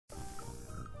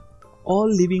All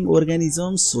living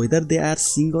organisms, whether they are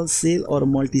single cell or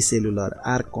multicellular,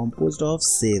 are composed of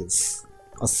cells.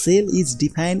 A cell is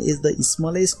defined as the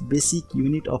smallest basic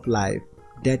unit of life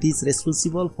that is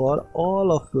responsible for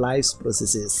all of life's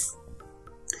processes,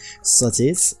 such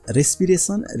as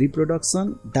respiration,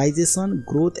 reproduction, digestion,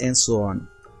 growth, and so on.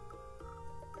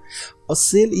 A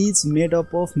cell is made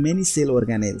up of many cell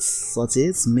organelles, such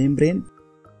as membrane,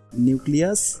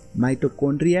 nucleus,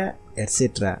 mitochondria,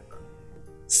 etc.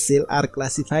 Cells are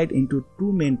classified into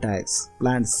two main types,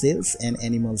 plant cells and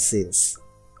animal cells.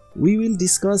 We will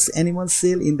discuss animal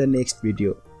cell in the next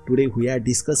video. Today we are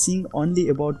discussing only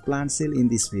about plant cell in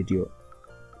this video.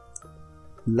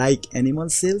 Like animal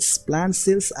cells, plant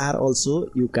cells are also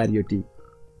eukaryotic.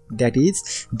 That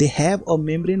is, they have a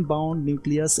membrane-bound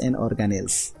nucleus and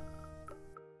organelles.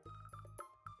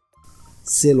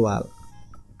 Cell wall.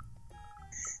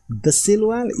 The cell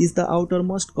wall is the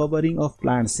outermost covering of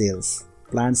plant cells.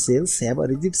 Plant cells have a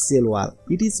rigid cell wall.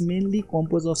 It is mainly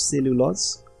composed of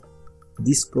cellulose.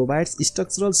 This provides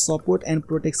structural support and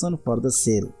protection for the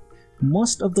cell.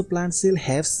 Most of the plant cells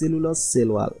have cellulose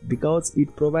cell wall because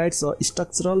it provides a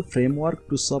structural framework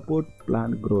to support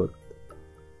plant growth.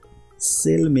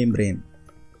 Cell membrane.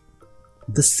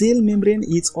 The cell membrane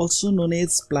is also known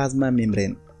as plasma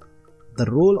membrane. The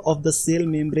role of the cell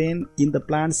membrane in the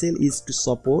plant cell is to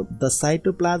support the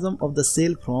cytoplasm of the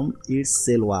cell from its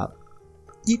cell wall.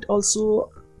 It also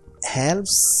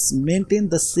helps maintain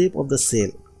the shape of the cell,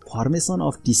 formation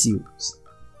of tissues,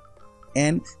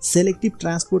 and selective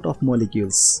transport of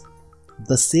molecules.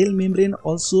 The cell membrane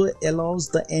also allows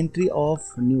the entry of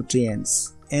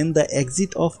nutrients and the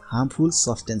exit of harmful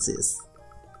substances.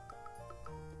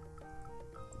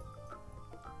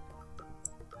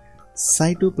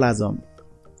 Cytoplasm.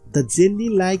 The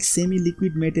jelly-like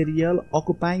semi-liquid material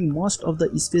occupying most of the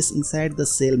space inside the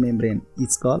cell membrane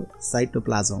is called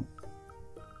cytoplasm.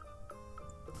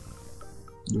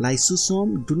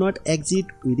 Lysosomes do not exist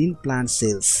within plant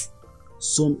cells.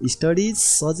 Some studies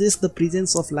suggest the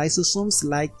presence of lysosomes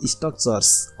like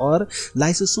structures or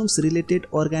lysosomes-related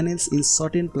organelles in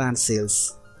certain plant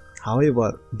cells.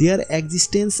 However, their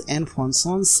existence and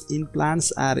functions in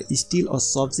plants are still a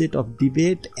subject of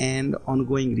debate and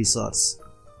ongoing research.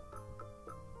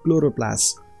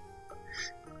 Chloroplasts.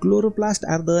 Chloroplasts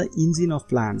are the engine of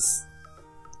plants.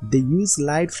 They use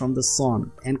light from the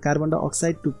sun and carbon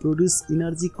dioxide to produce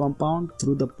energy compound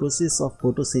through the process of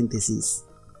photosynthesis.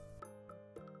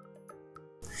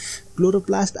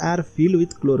 Chloroplasts are filled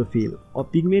with chlorophyll, a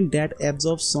pigment that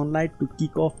absorbs sunlight to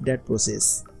kick off that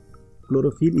process.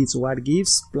 Chlorophyll is what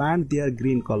gives plants their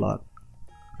green color.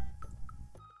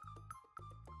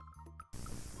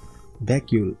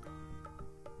 Vacuole.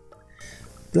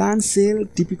 Plant cells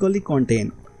typically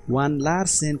contain one large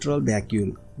central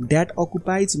vacuole that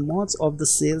occupies much of the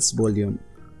cell's volume.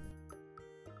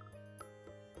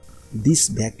 This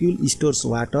vacuole stores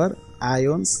water,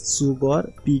 ions,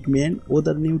 sugar, pigment,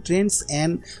 other nutrients,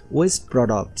 and waste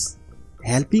products,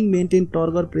 helping maintain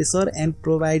turgor pressure and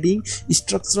providing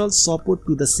structural support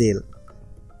to the cell.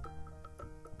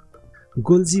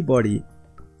 Golgi body.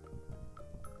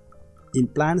 In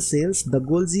plant cells, the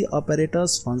Golgi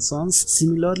apparatus functions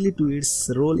similarly to its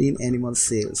role in animal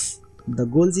cells. The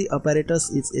Golgi apparatus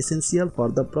is essential for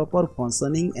the proper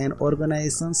functioning and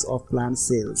organization of plant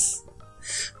cells,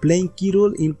 playing key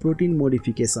role in protein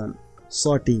modification,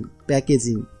 sorting,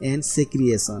 packaging, and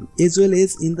secretion, as well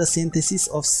as in the synthesis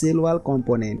of cell wall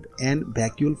component and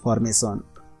vacuole formation.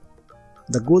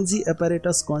 The Golgi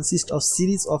apparatus consists of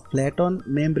series of flattened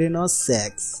membranous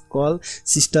sacs called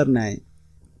cisternae.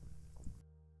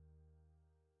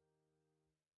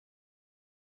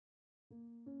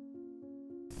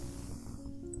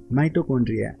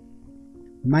 Mitochondria.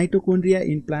 Mitochondria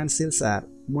in plant cells are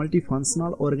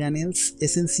multifunctional organelles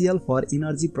essential for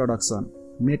energy production,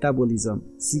 metabolism,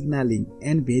 signaling,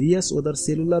 and various other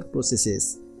cellular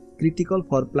processes, critical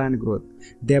for plant growth,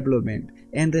 development,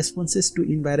 and responses to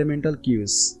environmental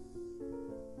cues.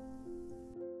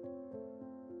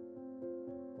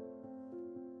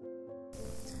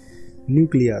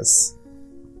 Nucleus.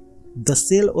 The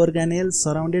cell organelle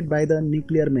surrounded by the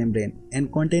nuclear membrane and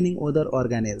containing other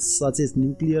organelles such as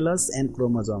nucleolus and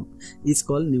chromosome is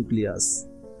called nucleus.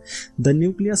 The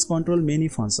nucleus controls many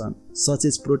functions such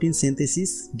as protein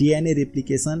synthesis, DNA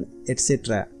replication,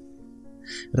 etc.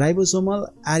 Ribosomal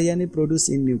RNA produced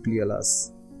in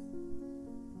nucleolus.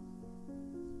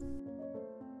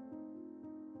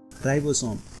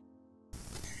 Ribosome.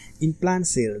 In plant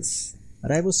cells,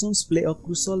 ribosomes play a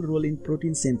crucial role in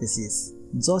protein synthesis,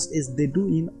 just as they do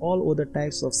in all other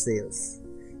types of cells.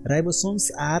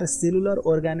 Ribosomes are cellular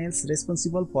organelles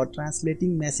responsible for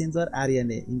translating messenger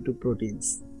RNA into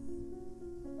proteins.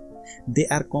 They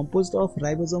are composed of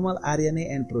ribosomal RNA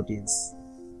and proteins.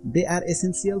 They are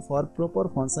essential for proper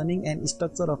functioning and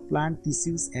structure of plant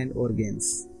tissues and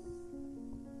organs.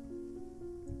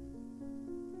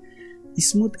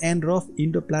 Smooth and rough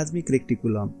endoplasmic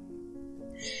reticulum.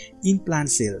 In plant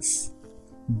cells,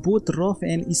 both rough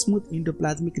and smooth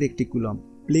endoplasmic reticulum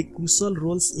play crucial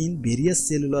roles in various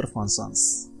cellular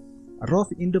functions. Rough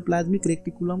endoplasmic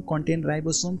reticulum contains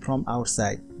ribosome from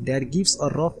outside that gives a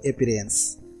rough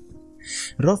appearance.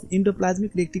 Rough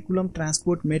endoplasmic reticulum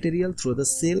transports material through the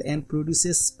cell and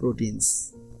produces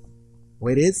proteins,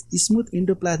 whereas smooth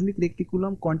endoplasmic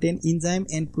reticulum contains enzyme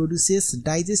and produces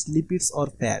digest lipids or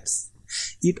fats.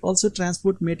 It also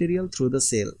transports material through the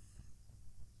cell